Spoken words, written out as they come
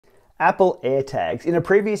Apple AirTags. In a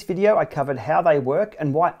previous video, I covered how they work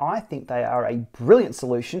and why I think they are a brilliant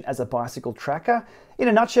solution as a bicycle tracker. In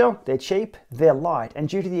a nutshell, they're cheap, they're light, and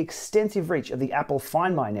due to the extensive reach of the Apple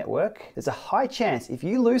Find My network, there's a high chance if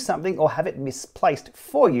you lose something or have it misplaced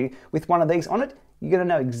for you with one of these on it, you're going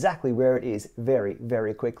to know exactly where it is very,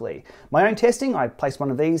 very quickly. My own testing, I placed one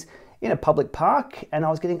of these in a public park and I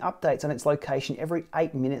was getting updates on its location every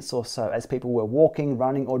 8 minutes or so as people were walking,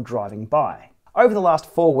 running, or driving by. Over the last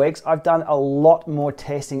 4 weeks, I've done a lot more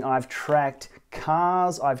testing. I've tracked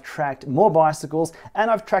cars, I've tracked more bicycles, and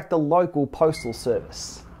I've tracked the local postal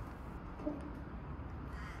service.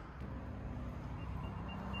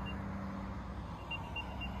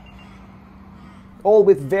 All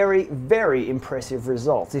with very, very impressive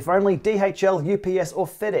results. If only DHL, UPS, or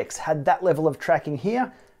FedEx had that level of tracking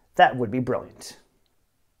here, that would be brilliant.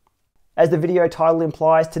 As the video title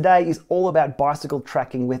implies, today is all about bicycle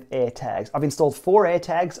tracking with AirTags. I've installed 4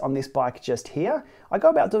 AirTags on this bike just here. I go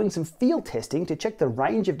about doing some field testing to check the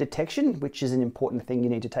range of detection, which is an important thing you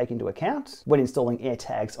need to take into account when installing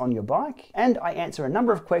AirTags on your bike. And I answer a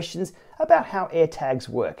number of questions about how AirTags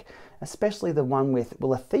work, especially the one with,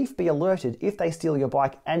 will a thief be alerted if they steal your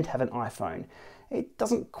bike and have an iPhone? It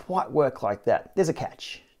doesn't quite work like that. There's a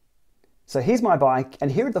catch. So here's my bike, and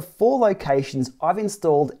here are the 4 locations I've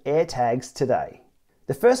installed AirTags today.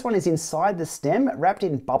 The first one is inside the stem, wrapped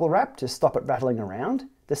in bubble wrap to stop it rattling around.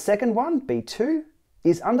 The second one, B2,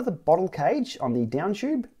 is under the bottle cage on the down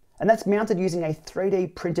tube, and that's mounted using a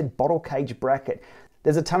 3D printed bottle cage bracket.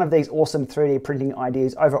 There's a ton of these awesome 3D printing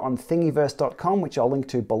ideas over on thingiverse.com, which I'll link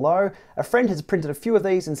to below. A friend has printed a few of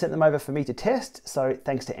these and sent them over for me to test, so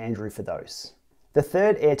thanks to Andrew for those. The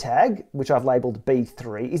third AirTag, which I've labelled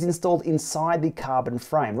B3, is installed inside the carbon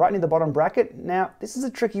frame, right near the bottom bracket. Now, this is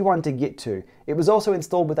a tricky one to get to. It was also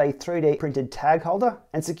installed with a 3D printed tag holder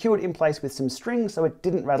and secured in place with some string so it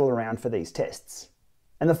didn't rattle around for these tests.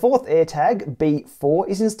 And the fourth AirTag, B4,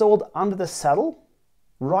 is installed under the saddle,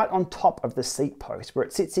 right on top of the seat post, where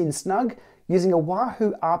it sits in snug, using a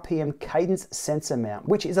Wahoo RPM cadence sensor mount,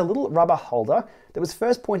 which is a little rubber holder that was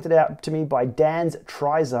first pointed out to me by Dan's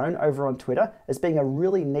Trizone over on Twitter as being a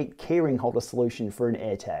really neat keyring holder solution for an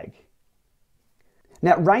AirTag.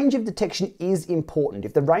 Now, range of detection is important.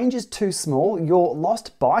 If the range is too small, your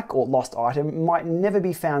lost bike or lost item might never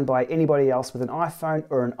be found by anybody else with an iPhone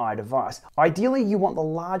or an iDevice. Ideally, you want the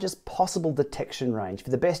largest possible detection range for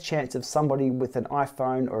the best chance of somebody with an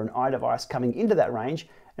iPhone or an iDevice coming into that range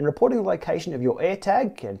and reporting the location of your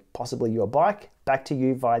AirTag and possibly your bike back to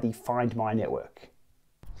you via the Find My network.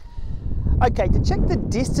 Okay, to check the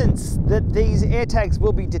distance that these AirTags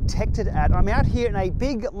will be detected at, I'm out here in a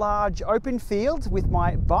big, large open field with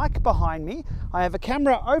my bike behind me. I have a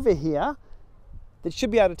camera over here that should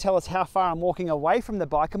be able to tell us how far I'm walking away from the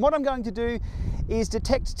bike. And what I'm going to do is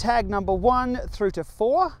detect tag number 1 through to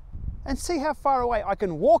 4 and see how far away I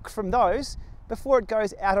can walk from those before it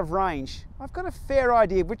goes out of range. I've got a fair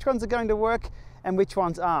idea of which ones are going to work and which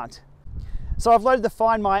ones aren't. So I've loaded the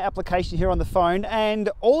Find My application here on the phone and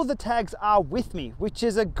all of the tags are with me, which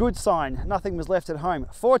is a good sign. Nothing was left at home.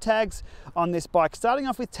 4 tags on this bike, starting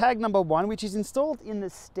off with tag number 1, which is installed in the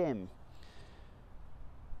stem.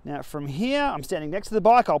 Now from here, I'm standing next to the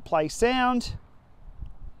bike, I'll play sound.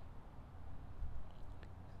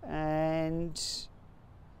 And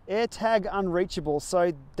AirTag unreachable,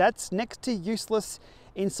 so that's next to useless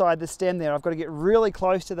inside the stem there. I've got to get really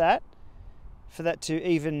close to that for that to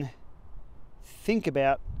even think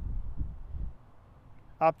about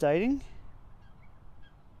updating.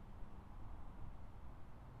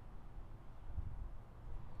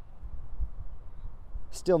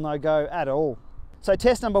 Still no go at all. So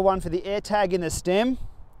test number 1 for the AirTag in the stem,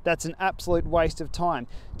 that's an absolute waste of time.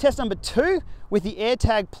 Test number 2 with the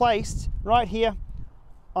AirTag placed right here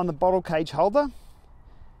on the bottle cage holder.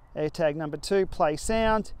 AirTag number 2, play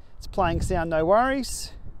sound. It's playing sound, no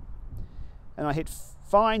worries. And I hit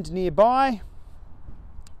find nearby.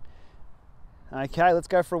 Okay, let's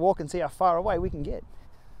go for a walk and see how far away we can get.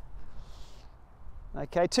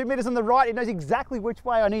 Okay, 2 meters on the right, it knows exactly which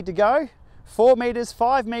way I need to go. 4 meters,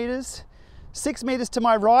 5 meters, 6 meters to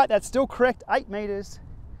my right, that's still correct, 8 meters,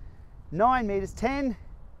 9 meters, 10,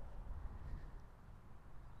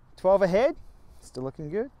 12 ahead, still looking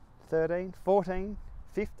good, 13, 14,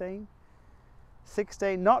 15,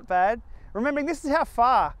 16, not bad. Remembering this is how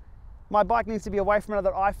far my bike needs to be away from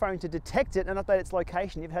another iPhone to detect it and update its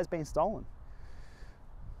location if it has been stolen.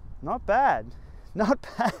 Not bad, not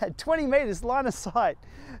bad. 20 meters, line of sight.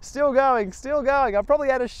 Still going, still going. I'm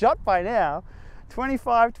probably out of shot by now.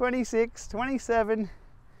 25, 26, 27.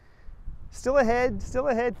 Still ahead,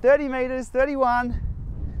 30 meters, 31.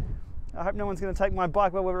 I hope no one's going to take my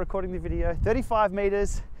bike while we're recording the video. 35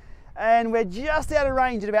 meters, and we're just out of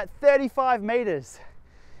range at about 35 meters.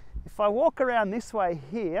 If I walk around this way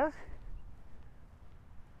here,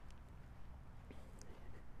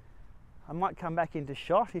 I might come back into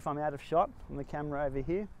shot if I'm out of shot on the camera over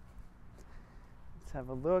here. Let's have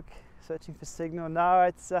a look. Searching for signal. No,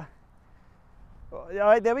 it's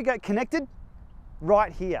oh, there we go. Connected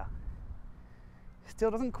right here.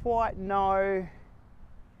 Still doesn't quite know.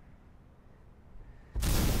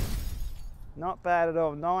 Not bad at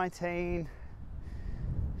all. 19,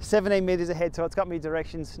 17 meters ahead, so it's got me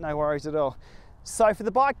directions, no worries at all. So for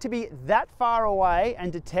the bike to be that far away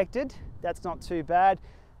and detected, that's not too bad.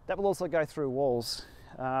 That will also go through walls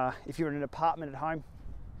if you're in an apartment at home.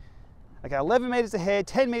 Okay, 11 meters ahead,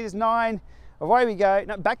 10 meters, 9, away we go.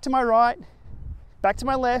 No, back to my right, back to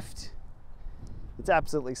my left. It's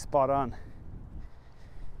absolutely spot on.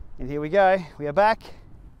 And here we go, we are back.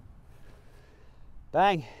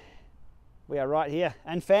 Bang, we are right here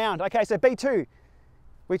and found. Okay, so B2,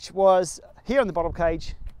 which was here on the bottom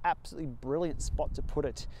cage, absolutely brilliant spot to put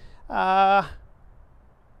it.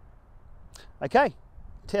 Okay,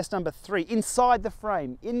 test number 3, inside the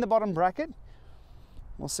frame, in the bottom bracket.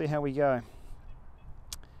 We'll see how we go.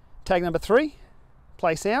 Tag number 3,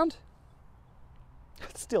 play sound.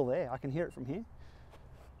 It's still there, I can hear it from here.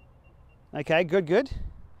 Okay, good, good.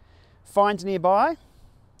 Find nearby,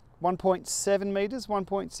 1.7 meters,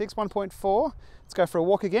 1.6, 1.4. Let's go for a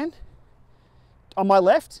walk again. On my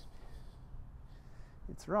left,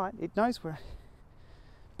 it's right, it knows where.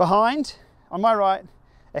 Behind, on my right,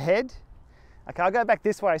 ahead. Okay, I'll go back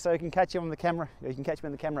this way so you can catch you on the camera. You can catch me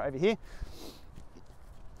on the camera over here.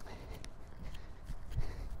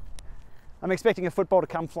 I'm expecting a football to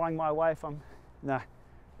come flying my way if I'm, no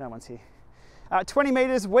one's here. 20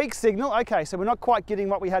 meters, weak signal. Okay, so we're not quite getting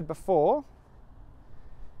what we had before.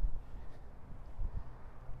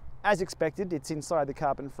 As expected, it's inside the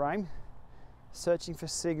carbon frame. Searching for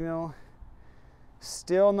signal.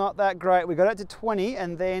 Still not that great. We got it to 20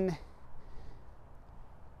 and then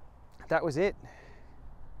that was it.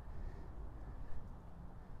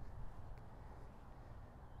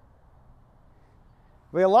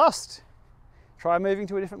 We're lost. Try moving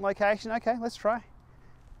to a different location. Okay, let's try.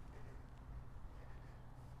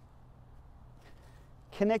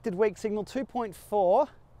 Connected weak signal 2.4. I'll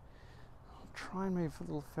try and move a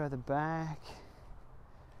little further back.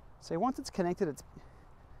 So once it's connected, it's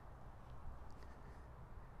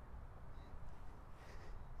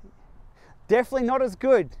definitely not as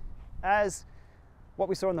good as what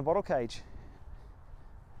we saw in the bottle cage.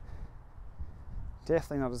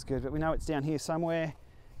 Definitely not as good, but we know it's down here somewhere.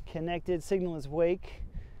 Connected, signal is weak,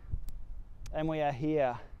 and we are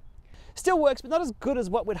here. Still works, but not as good as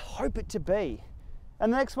what we'd hope it to be.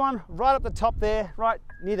 And the next one, right up the top there, right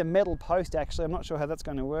near the metal post actually. I'm not sure how that's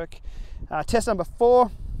going to work. Test number 4,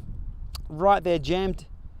 right there jammed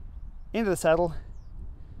into the saddle,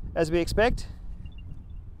 as we expect.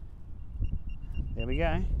 There we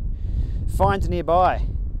go. Find nearby.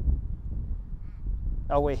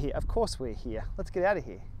 Oh, we're here. Of course we're here. Let's get out of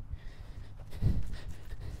here.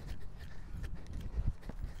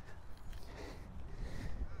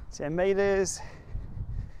 Ten meters.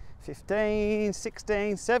 15,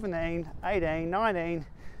 16, 17, 18, 19,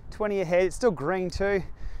 20 ahead. It's still green too.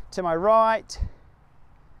 To my right.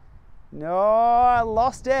 No, I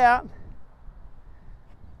lost out.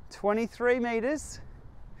 23 meters.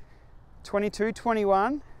 22,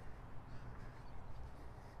 21.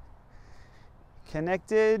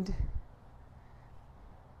 Connected.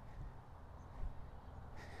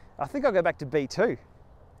 I think I'll go back to B2.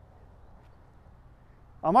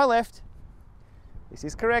 On my left. This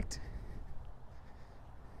is correct.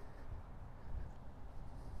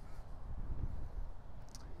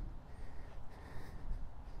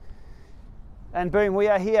 And boom, we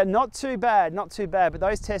are here. Not too bad, not too bad, but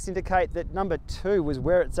those tests indicate that number 2 was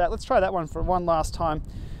where it's at. Let's try that one for one last time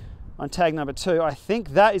on tag number 2. I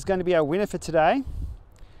think that is going to be our winner for today.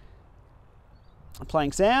 I'm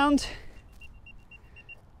playing sound.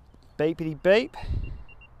 Beepity beep.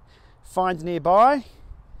 Find nearby.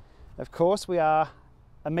 Of course, we are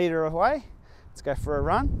a meter away. Let's go for a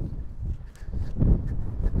run.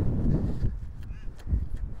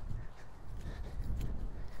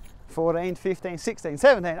 $14, $15, $16,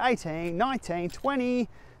 $17, $18, $19, $20,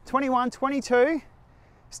 $21, $22.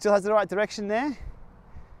 Still has the right direction there.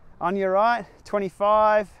 On your right,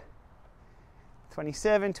 $25,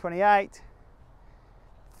 $27, $28,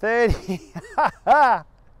 $30,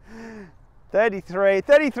 $33,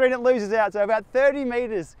 $33, and it loses out. So about 30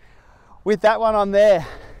 meters with that one on there.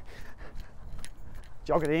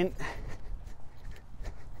 Jog it in.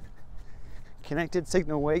 connected,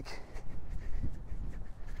 signal weak.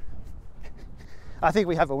 I think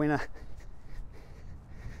we have a winner.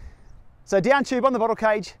 So down tube on the bottle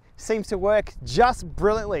cage seems to work just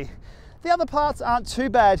brilliantly. The other parts aren't too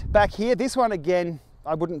bad back here. This one, again,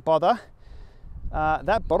 I wouldn't bother.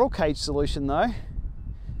 That bottle cage solution though,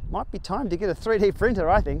 might be time to get a 3D printer,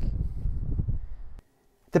 I think.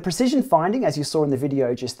 The precision finding, as you saw in the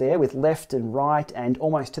video just there, with left and right and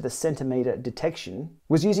almost to the centimetre detection,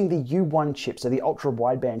 was using the U1 chip, so the ultra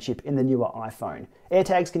wideband chip in the newer iPhone.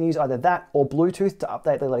 AirTags can use either that or Bluetooth to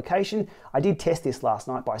update their location. I did test this last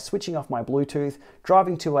night by switching off my Bluetooth,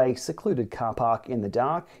 driving to a secluded car park in the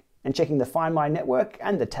dark, and checking the Find My network,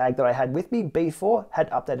 and the tag that I had with me, B4, had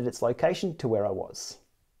updated its location to where I was.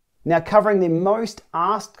 Now, covering the most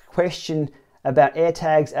asked question about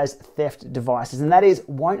AirTags as theft devices, and that is,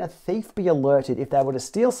 won't a thief be alerted if they were to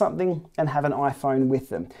steal something and have an iPhone with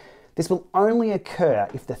them? This will only occur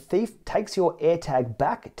if the thief takes your AirTag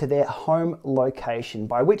back to their home location,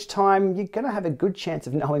 by which time you're going to have a good chance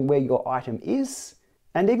of knowing where your item is.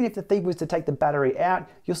 And even if the thief was to take the battery out,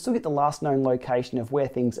 you'll still get the last known location of where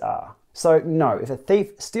things are. So no, if a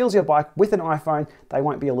thief steals your bike with an iPhone, they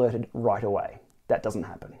won't be alerted right away. That doesn't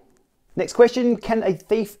happen. Next question, can a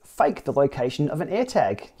thief fake the location of an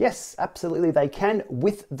AirTag? Yes, absolutely they can,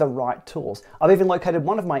 with the right tools. I've even located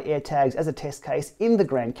one of my AirTags as a test case in the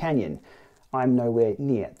Grand Canyon. I'm nowhere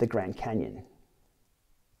near the Grand Canyon.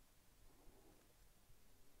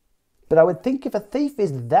 But I would think if a thief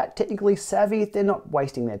is that technically savvy, they're not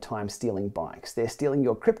wasting their time stealing bikes. They're stealing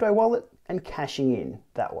your crypto wallet and cashing in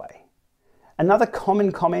that way. Another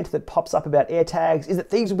common comment that pops up about AirTags is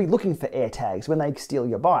that thieves will be looking for AirTags when they steal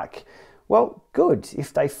your bike. Well, good.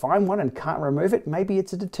 If they find one and can't remove it, maybe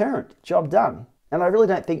it's a deterrent. Job done. And I really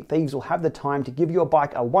don't think thieves will have the time to give your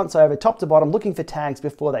bike a once-over, top to bottom, looking for tags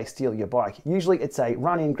before they steal your bike. Usually it's a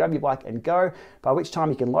run in, grab your bike and go, by which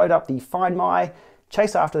time you can load up the Find My,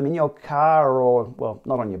 chase after them in your car or, well,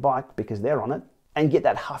 not on your bike because they're on it, and get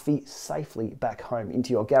that Huffy safely back home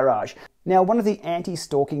into your garage. Now, one of the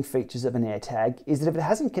anti-stalking features of an AirTag is that if it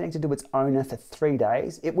hasn't connected to its owner for 3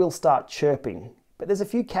 days, it will start chirping. But there's a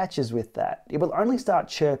few catches with that. It will only start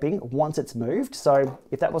chirping once it's moved, so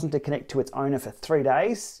if that wasn't to connect to its owner for 3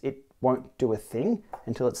 days, it won't do a thing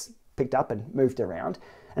until it's picked up and moved around.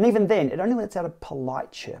 And even then, it only lets out a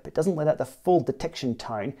polite chirp. It doesn't let out the full detection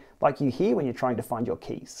tone like you hear when you're trying to find your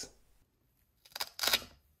keys.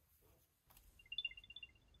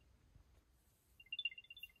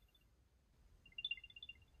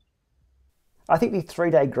 I think the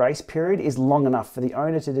 3-day grace period is long enough for the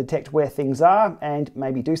owner to detect where things are and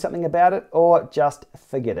maybe do something about it or just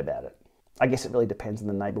forget about it. I guess it really depends on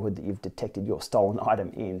the neighborhood that you've detected your stolen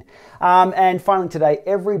item in. And finally today,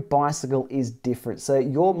 every bicycle is different. So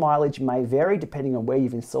your mileage may vary depending on where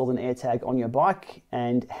you've installed an AirTag on your bike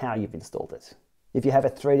and how you've installed it. If you have a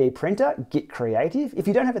 3D printer, get creative. If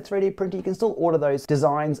you don't have a 3D printer, you can still order those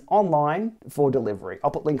designs online for delivery.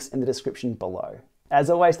 I'll put links in the description below. As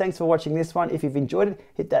always, thanks for watching this one. If you've enjoyed it,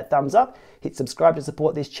 hit that thumbs up, hit subscribe to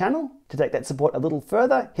support this channel. To take that support a little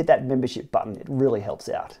further, hit that membership button. It really helps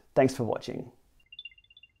out. Thanks for watching.